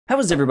How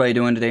is everybody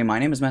doing today? My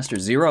name is Master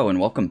Zero and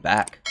welcome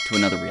back to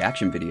another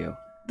reaction video.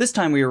 This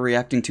time we are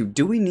reacting to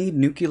Do We Need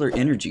Nuclear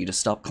Energy to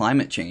Stop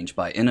Climate Change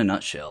by In a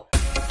Nutshell.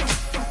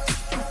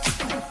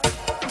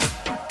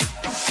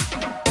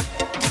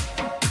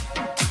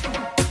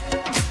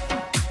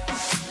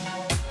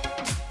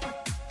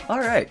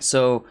 Alright,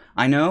 so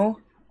I know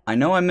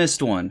I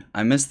missed one.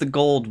 I missed the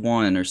gold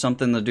one or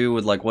something to do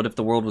with like what if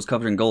the world was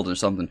covered in gold or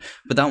something.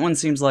 But that one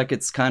seems like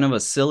it's kind of a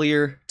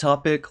sillier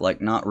topic, like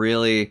not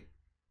really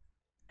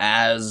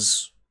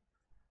as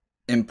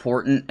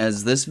important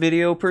as this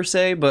video per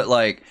se, but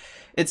like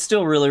it's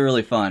still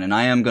really fun and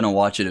I am gonna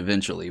watch it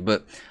eventually.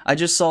 But I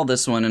just saw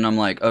this one and I'm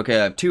like, okay,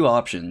 I have two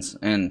options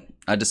and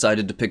I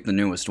decided to pick the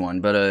newest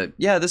one. But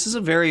yeah, this is a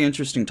very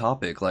interesting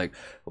topic. Like,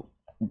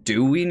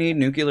 do we need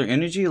nuclear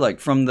energy? Like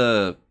from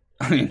the,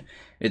 I mean,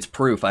 it's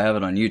proof, I have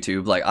it on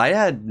YouTube. Like I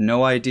had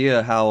no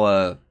idea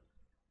how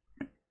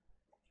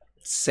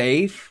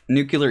safe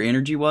nuclear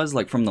energy was.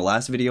 Like from the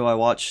last video I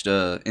watched,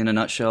 In a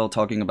Nutshell,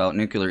 talking about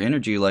nuclear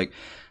energy, like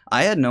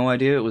I had no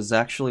idea it was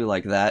actually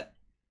like that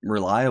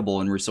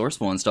reliable and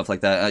resourceful and stuff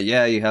like that.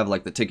 Yeah, you have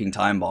like the ticking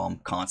time bomb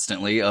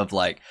constantly of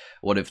like,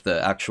 what if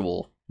the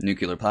actual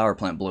nuclear power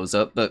plant blows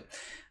up? But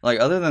like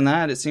other than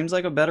that, it seems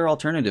like a better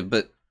alternative.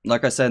 But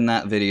like I said in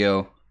that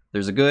video,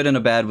 there's a good and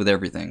a bad with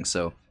everything.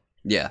 So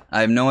yeah,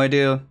 I have no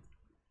idea.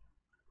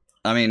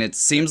 I mean, it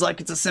seems like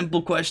it's a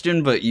simple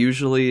question, but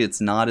usually it's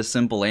not a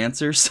simple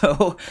answer,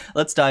 so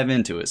let's dive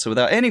into it. So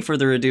without any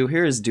further ado,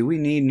 here is Do We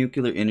Need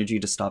Nuclear Energy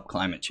to Stop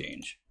Climate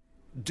Change?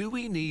 Do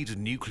we need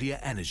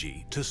nuclear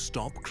energy to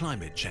stop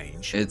climate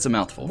change? It's a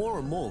mouthful. More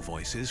and more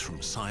voices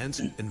from science,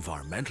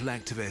 environmental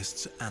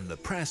activists, and the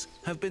press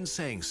have been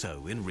saying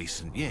so in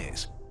recent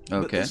years.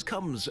 Okay. But this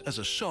comes as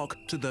a shock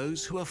to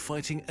those who are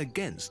fighting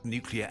against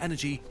nuclear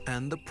energy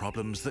and the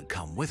problems that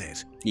come with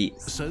it.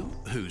 Yes. So,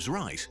 who's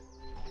right?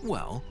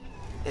 Well,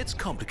 it's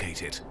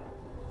complicated.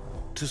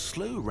 To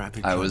slow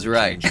rapid I was climate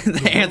right. change, The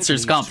world answer's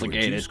needs to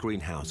complicated. reduce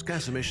greenhouse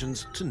gas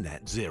emissions to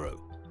net zero.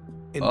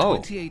 In Oh.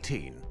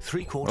 2018,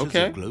 three-quarters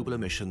of global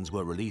emissions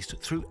were released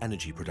through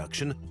energy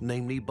production,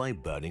 namely by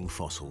burning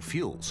fossil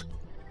fuels.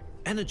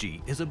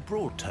 Energy is a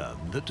broad term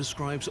that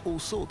describes all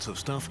sorts of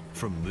stuff,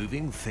 from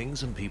moving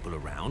things and people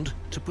around,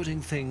 to putting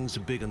things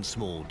big and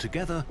small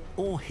together,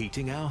 or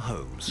heating our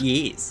homes.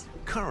 Yes.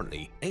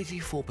 Currently,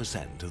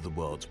 84% of the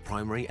world's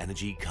primary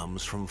energy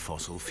comes from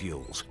fossil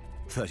fuels,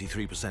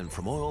 33%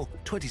 from oil,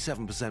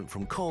 27%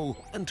 from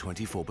coal, and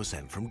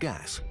 24% from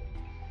gas.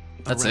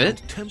 That's Around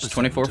it? 10% Just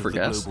 24 for of the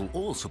gas? global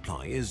oil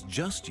supply is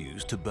just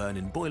used to burn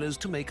in boilers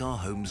to make our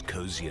homes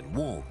cozy and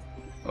warm.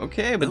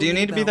 Okay, but do you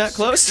Only need to be about that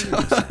close?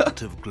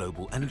 16% of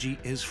global energy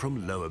is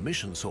from low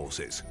emission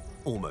sources,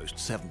 almost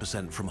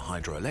 7% from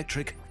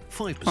hydroelectric,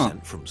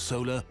 5% from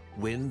solar,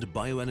 wind,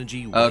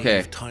 bioenergy,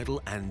 wave,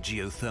 tidal and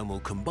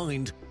geothermal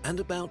combined, and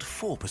about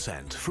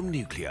 4% from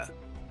nuclear.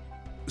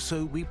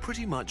 So we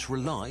pretty much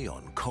rely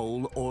on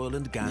coal, oil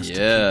and gas to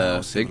keep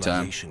our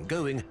civilization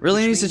going.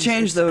 Really needs to means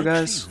change it's though, actually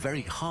guys.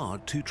 very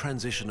hard to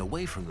transition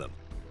away from them.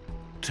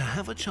 To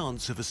have a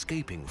chance of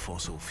escaping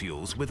fossil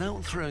fuels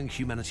without throwing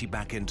humanity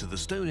back into the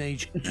Stone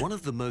Age, one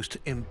of the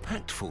most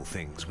impactful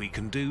things we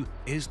can do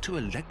is to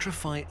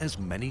electrify as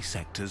many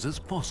sectors as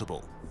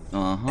possible.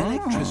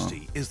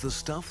 Electricity is the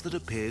stuff that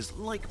appears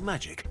like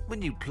magic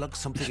when you plug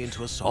something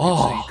into a socket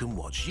so you can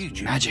watch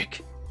YouTube.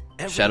 Magic.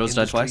 Every Shadows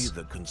die industry twice.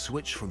 that can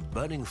switch from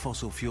burning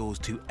fossil fuels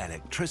to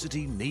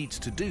electricity needs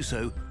to do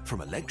so,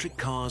 from electric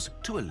cars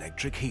to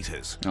electric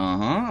heaters.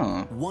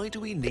 Why do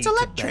we need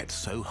to bet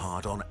so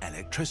hard on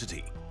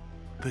electricity?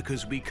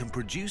 Because we can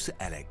produce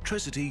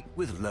electricity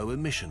with low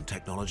emission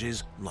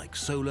technologies like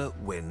solar,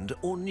 wind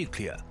or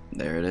nuclear.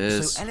 There it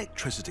is. So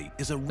electricity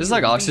is a This is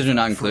like oxygen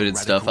not included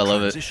stuff. I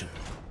love it.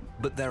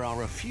 But there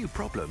are a few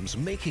problems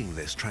making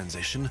this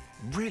transition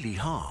really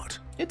hard.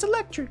 It's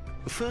electric.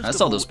 First I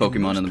saw those of all,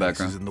 Pokemon in the most background.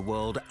 places in the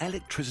world,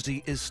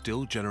 electricity is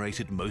still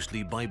generated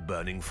mostly by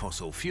burning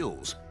fossil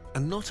fuels.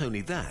 And not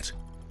only that,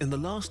 in the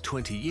last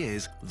 20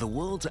 years, the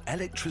world's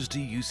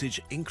electricity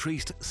usage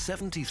increased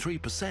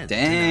 73% in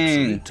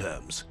absolute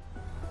terms.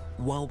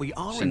 While we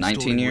are So 19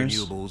 installing years?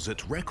 renewables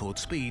at record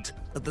speeds,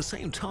 at the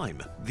same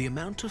time, the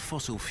amount of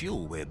fossil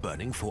fuel we're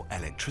burning for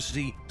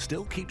electricity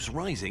still keeps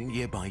rising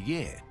year by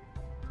year.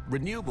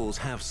 Renewables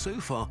have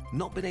so far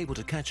not been able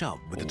to catch up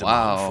with the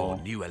demand for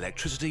new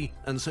electricity,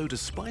 and so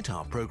despite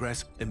our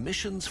progress,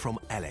 emissions from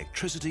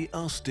electricity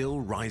are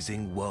still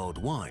rising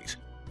worldwide.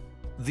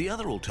 The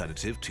other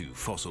alternative to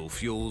fossil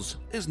fuels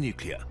is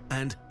nuclear,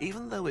 and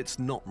even though it's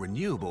not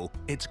renewable,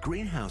 its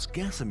greenhouse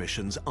gas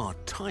emissions are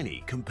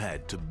tiny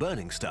compared to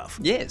burning stuff.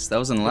 Yes, that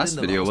was in the last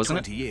video, wasn't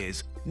it? In the last 20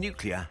 years,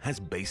 nuclear has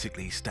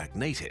basically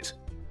stagnated.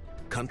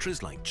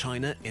 Countries like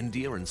China,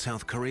 India and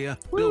South Korea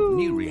built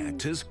new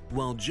reactors,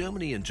 while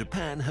Germany and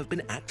Japan have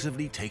been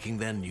actively taking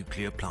their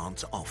nuclear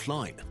plants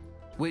offline.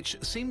 Which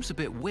seems a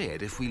bit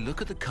weird if we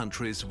look at the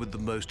countries with the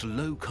most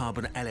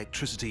low-carbon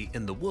electricity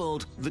in the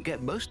world that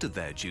get most of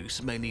their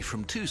juice mainly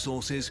from two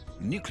sources,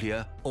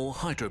 nuclear or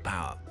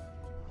hydropower.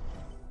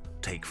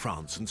 Take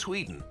France and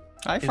Sweden.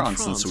 Hi, In France and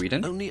France,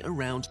 Sweden. only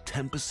around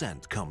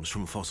 10% comes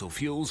from fossil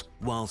fuels,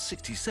 while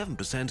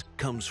 67%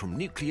 comes from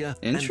nuclear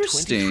and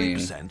Interesting.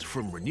 23%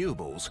 from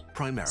renewables,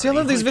 primarily See, I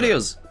love these hydro.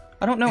 videos.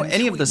 I don't know In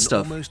any of this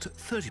Sweden, stuff. Almost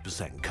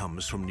 30%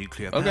 comes from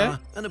nuclear Okay. power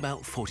and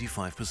about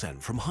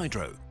 45% from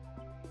hydro.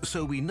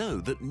 So we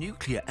know that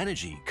nuclear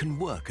energy can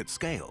work at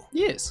scale.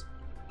 Yes.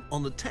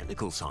 On the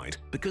technical side,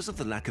 because of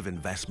the lack of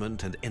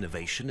investment and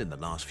innovation in the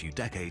last few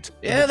decades,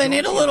 the Yeah, they need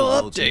a majority of little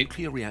the world's update.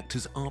 Nuclear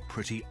reactors are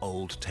pretty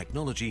old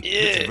technology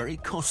Yeah. that's very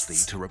costly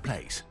to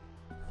replace.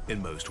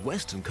 In most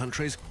Western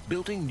countries,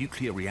 building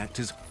nuclear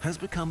reactors has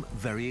become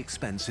very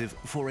expensive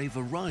for a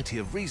variety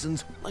of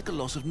reasons, like a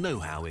loss of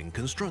know-how in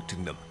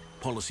constructing them,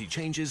 policy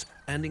changes,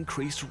 and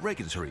increased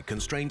regulatory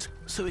constraints,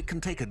 so it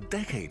can take a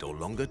decade or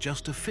longer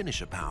just to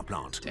finish a power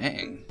plant.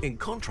 Dang. In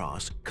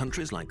contrast,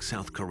 countries like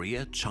South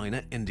Korea,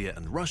 China, India,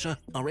 and Russia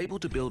are able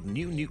to build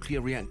new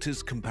nuclear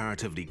reactors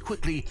comparatively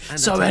quickly and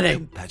So at many. a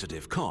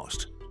competitive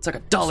cost. It's like a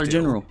Dollar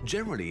Still, General.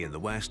 Generally in the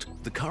West,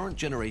 the current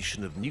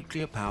generation of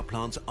nuclear power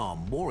plants are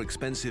more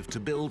expensive to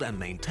build and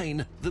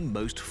maintain than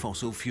most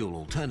fossil fuel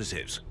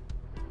alternatives.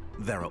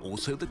 There are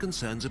also the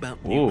concerns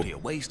about Whoa. nuclear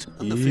waste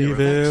and the fear of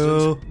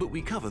Evil. accidents, but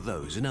we cover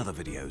those in other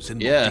videos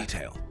in Yeah. more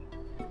detail.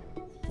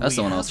 That's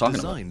the one I was talking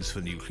about. designs for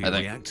nuclear I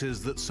think.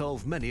 reactors that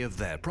solve many of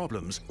their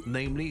problems,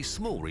 namely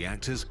small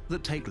reactors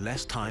that take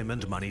less time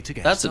and money to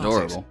get That's started.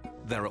 adorable.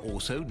 There are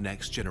also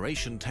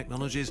next-generation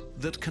technologies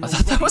that can I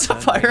thought that already was a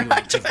turn fire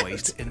radioactive hydrant.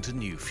 waste into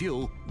new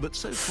fuel, but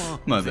so far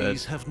My bad.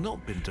 these have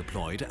not been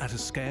deployed at a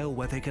scale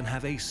where they can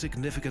have a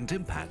significant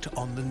impact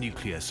on the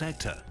nuclear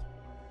sector.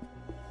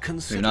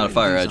 Considering not a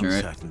fire these hydrant,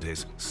 right?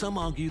 uncertainties, some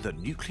argue that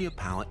nuclear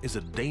power is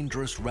a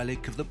dangerous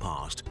relic of the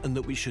past and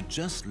that we should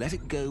just let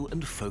it go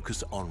and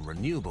focus on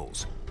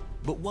renewables.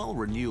 But while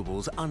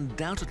renewables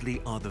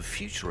undoubtedly are the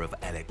future of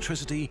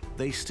electricity,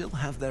 they still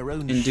have their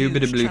own huge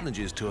Indubitably.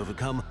 challenges to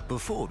overcome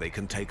before they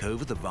can take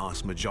over the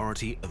vast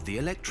majority of the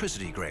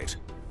electricity grid.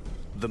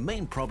 The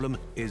main problem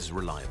is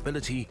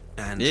reliability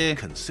and Yeah.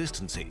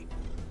 consistency.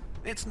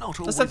 It's not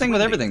always That's the thing with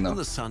windy, everything, though. and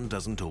the sun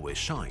doesn't always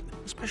shine,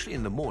 especially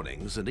in the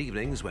mornings and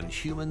evenings when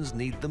humans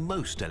need the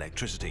most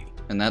electricity.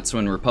 And that's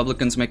when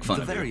Republicans make fun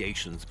The of you.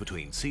 variations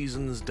between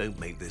seasons don't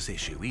make this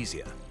issue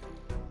easier.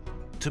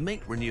 To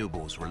make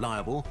renewables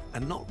reliable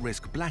and not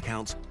risk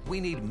blackouts, we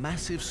need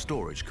massive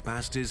storage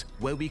capacities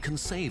where we can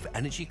save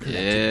energy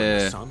collected when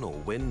Yeah. the sun or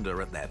wind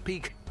are at their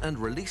peak and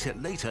release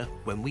it later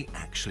when we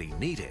actually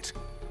need it.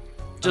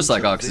 Just like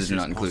Until this oxygen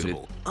is not included.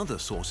 possible, other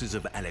sources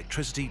of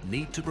electricity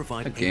need to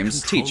provide That a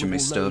game's teaching me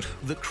controllable stuff.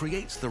 load that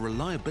creates the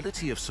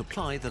reliability of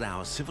supply that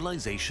our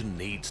civilization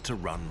needs to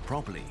run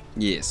properly.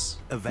 Yes.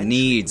 Eventually,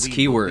 Needs, we will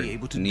keyword. be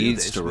able to Needs do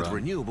this to with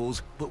run.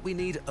 renewables, but we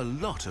need a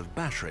lot of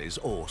batteries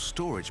or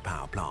storage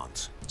power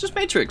plants. Just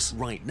Matrix.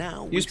 Right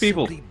now, Use we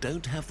people. simply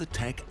don't have the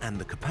tech and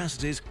the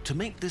capacities to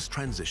make this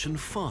transition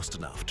fast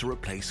enough to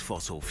replace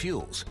fossil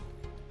fuels.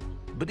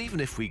 But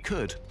even if we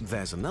could,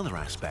 there's another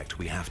aspect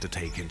we have to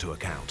take into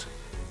account.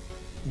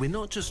 We're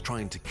not just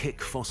trying to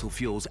kick fossil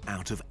fuels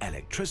out of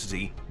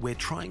electricity, we're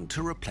trying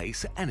to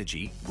replace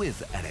energy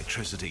with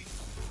electricity.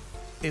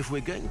 If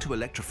we're going to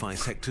electrify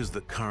sectors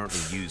that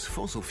currently use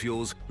fossil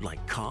fuels,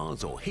 like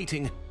cars or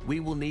heating, we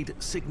will need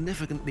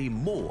significantly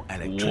more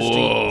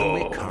electricity than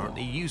we're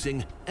currently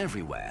using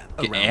everywhere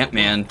Get around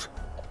Ant-Man. the world.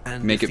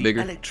 And Make if it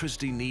bigger. the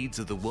electricity needs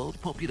of the world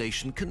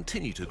population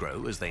continue to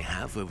grow as they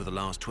have over the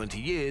last 20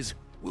 years,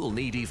 we'll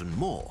need even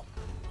more.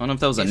 I don't know if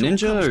that was a It all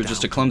ninja comes or just a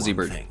down to clumsy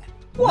one bird. thing.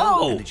 Whoa!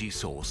 No energy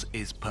source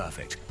is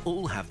perfect.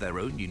 All have their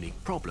own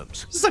unique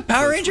problems. This is like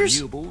Power Both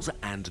Rangers? Renewables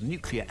and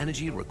nuclear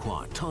energy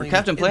require time,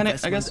 Captain Planet,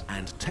 I investment, guess?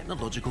 and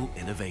technological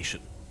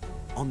innovation.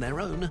 On their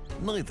own,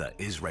 neither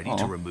is ready Aw.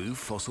 to remove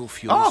fossil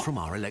fuels Oh. from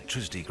our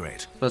electricity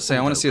grid. Let's say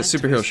I want to see a Although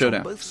superhero activists showdown.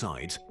 on both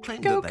sides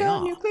claim that they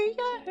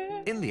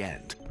are. In the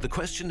end, the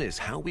question is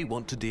how we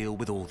want to deal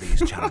with all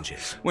these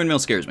challenges. Windmill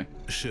scares me.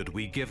 Should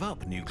we give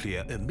up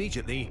nuclear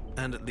immediately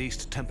and at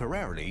least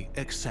temporarily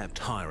accept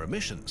higher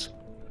emissions?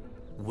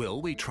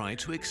 Will we try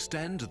to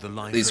extend the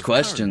life These of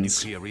current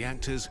questions. nuclear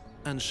reactors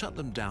and shut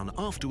them down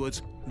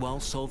afterwards while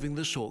solving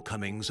the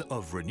shortcomings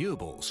of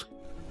renewables?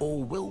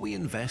 Or will we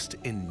invest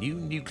in new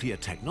nuclear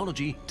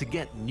technology to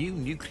get new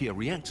nuclear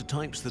reactor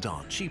types that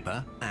are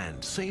cheaper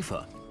and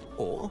safer?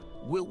 Or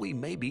will we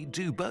maybe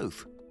do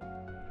both?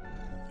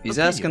 He's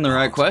Opinion asking the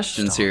right Part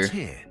questions here.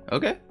 starts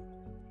Okay.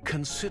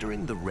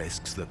 Considering the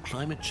risks that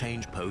climate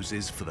change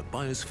poses for the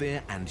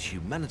biosphere and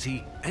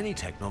humanity, any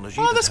technology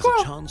Oh, that the has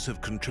squirrel. a chance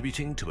of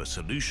contributing to a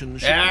solution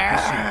should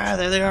Ah, be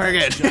there they are pursued.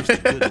 again. That's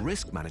just good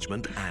risk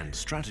management and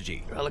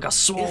strategy. Oh, look how If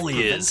swole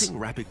he is. preventing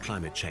rapid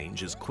climate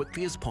change as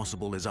quickly as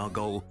possible is our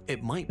goal,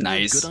 it might be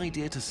Nice. a good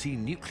idea to see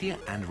nuclear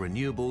and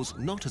renewables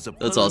not as That's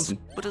opponents, awesome.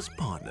 but as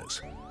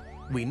partners.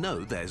 We know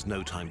there's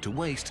no time to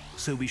waste,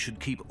 so we should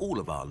keep all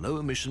of our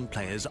low-emission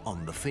players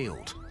on the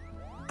field.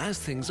 As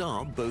things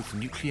are, both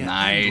nuclear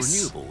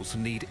Nice. and renewables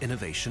need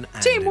innovation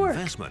and Teamwork.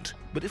 investment.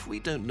 But if we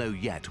don't know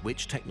yet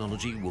which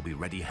technology will be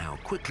ready how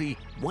quickly,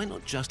 why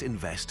not just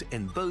invest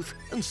in both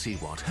and see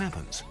what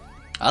happens?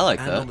 I like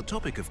And on that. the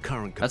topic of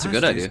current That's a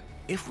capacities, good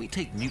idea. if we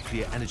take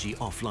nuclear energy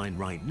offline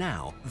right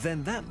now,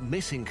 then that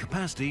missing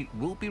capacity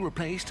will be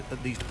replaced,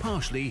 at least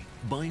partially,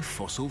 by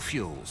fossil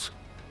fuels.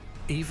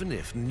 Even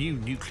if new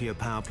nuclear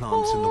power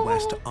plants in the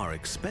West are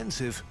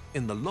expensive,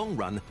 in the long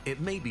run it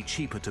may be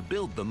cheaper to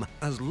build them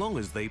as long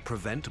as they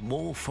prevent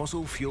more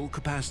fossil fuel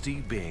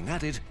capacity being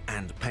added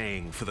and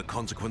paying for the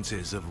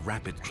consequences of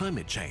rapid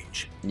climate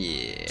change.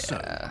 Yeah.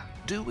 So,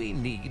 do we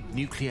need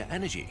nuclear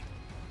energy?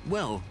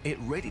 Well, it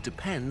really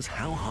depends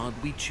how hard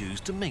we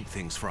choose to make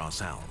things for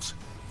ourselves.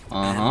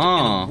 And in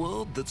a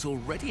world that's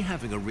already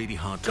having a really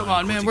hard time. Come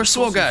on, man, where's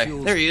Swole Guy?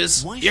 There he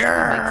is. Why should we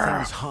make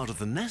things harder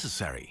than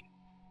necessary?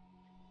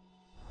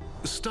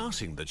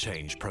 Starting the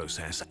change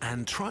process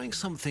and trying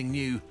something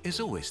new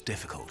is always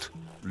difficult.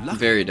 Luckily,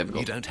 very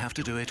difficult. You don't have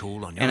to do it all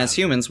on your own. And as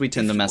humans, we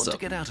tend to mess up. To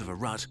get out of a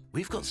rut,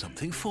 we've got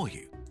something for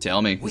you.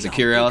 Tell me, is it a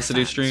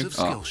curiosity stream?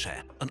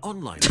 Skillshare, an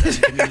online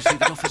learning community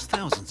that offers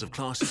thousands of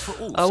classes for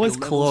all I was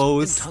skill close.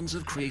 levels in tons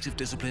of creative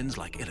disciplines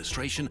like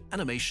illustration,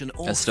 animation,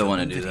 or I still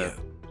want to do video. that.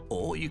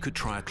 Or you could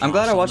try a class. I'm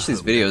glad I watched on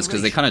these videos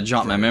because they kind of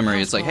jaunt my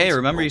memory. It's like, hey,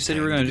 remember you said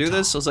you were going to do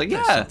this? I was like,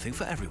 There's yeah. something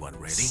for everyone,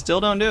 really. Still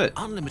don't do it.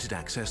 Unlimited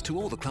access to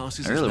all the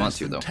classes I really is want less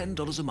to, than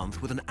though. $10 a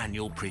month with an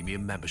annual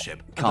premium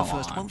membership. Come And the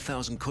first on.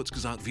 1,000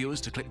 Kurzgesagt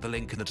viewers to click the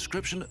link in the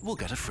description will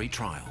get a free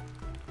trial.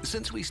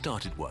 Since we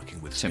started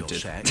working with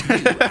Skillshare,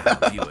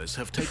 you, our viewers,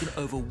 have taken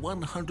over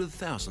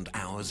 100,000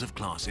 hours of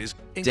classes,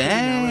 including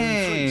our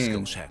own free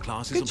Skillshare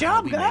classes on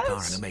how we make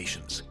our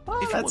animations. Oh,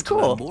 If you that's want cool.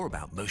 to learn more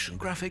about motion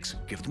graphics,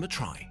 give them a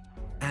try.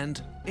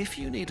 And if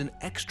you need an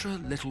extra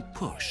little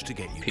push to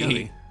get you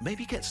going,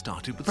 maybe get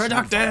started with some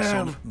advice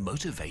on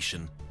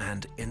motivation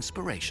and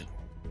inspiration.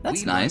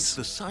 That's We nice.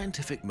 like the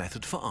scientific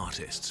method for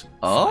artists.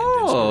 Oh,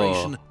 Find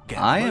inspiration, get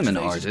I am an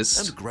motivated,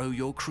 artist. and grow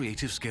your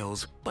creative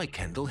skills by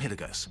Kendall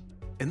Hiddegus.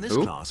 In this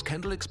Ooh. class,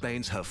 Kendall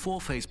explains her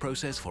 4-phase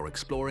process for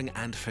exploring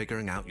and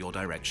figuring out your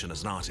direction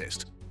as an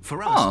artist.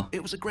 For us,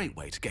 it was a great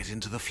way to get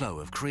into the flow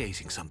of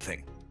creating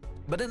something.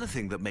 But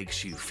anything that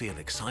makes you feel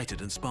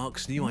excited and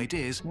sparks new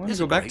ideas is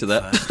go a back great to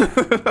that. first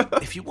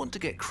step. If you want to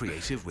get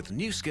creative with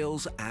new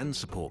skills and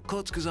support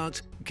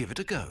Kurzgesagt, give it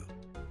a go.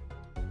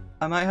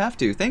 I might have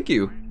to. Thank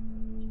you.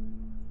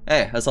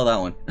 Hey, I saw that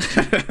one.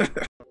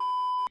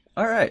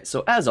 Alright,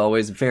 so as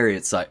always, very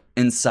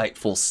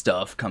insightful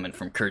stuff coming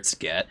from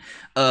Kurzgesagt.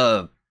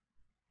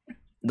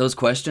 Those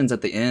questions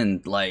at the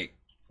end, like,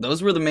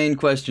 those were the main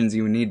questions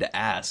you need to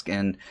ask,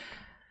 and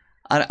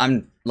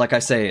I'm like I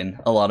say in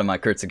a lot of my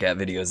Kurzgesagt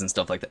videos and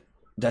stuff like that.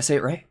 Did I say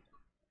it right?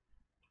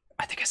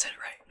 I think I said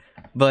it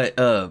right.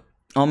 But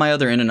all my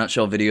other In a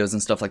Nutshell videos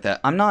and stuff like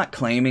that, I'm not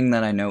claiming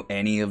that I know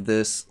any of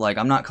this. Like,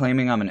 I'm not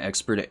claiming I'm an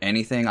expert at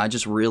anything. I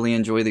just really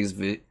enjoy these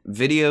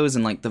videos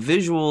and like the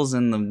visuals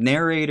and the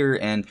narrator,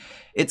 and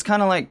it's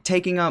kind of like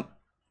taking up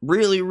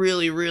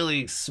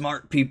really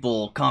smart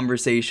people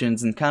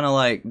conversations and kind of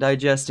like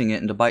digesting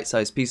it into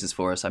bite-sized pieces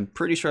for us. I'm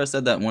pretty sure I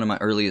said that in one of my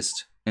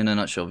earliest In a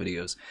Nutshell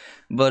videos.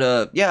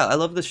 But yeah, I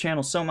love this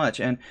channel so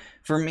much, and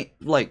for me,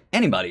 like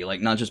anybody,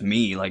 like not just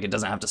me, like it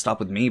doesn't have to stop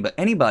with me, but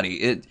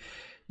anybody, it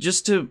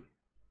just to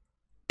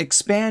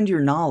expand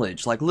your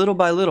knowledge, like little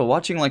by little,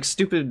 watching like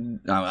stupid,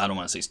 I don't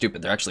want to say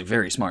stupid, they're actually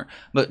very smart,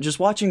 but just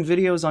watching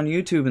videos on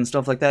YouTube and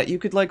stuff like that, you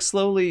could like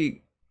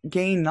slowly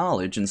gain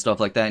knowledge and stuff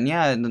like that. And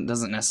yeah, it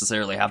doesn't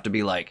necessarily have to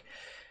be like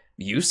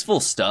useful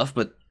stuff,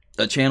 but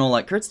a channel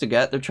like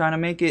Kurzgesagt, they're trying to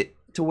make it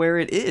to where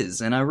it is,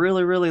 and I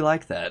really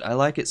like that. I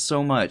like it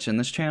so much, and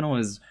this channel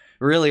is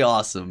really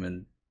awesome,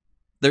 and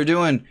they're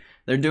doing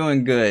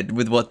good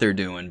with what they're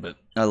doing, but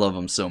I love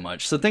them so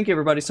much. So thank you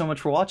everybody so much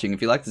for watching.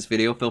 If you like this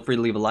video, feel free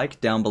to leave a like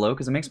down below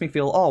because it makes me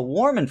feel all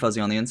warm and fuzzy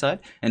on the inside,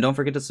 and don't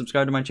forget to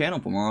subscribe to my channel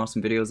for more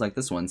awesome videos like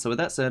this one. So with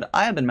that said,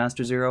 I have been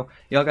Master Zero.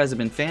 Y'all guys have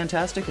been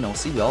fantastic, and I'll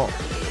see y'all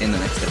in the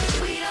next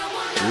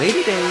episode.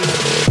 Lady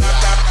Day!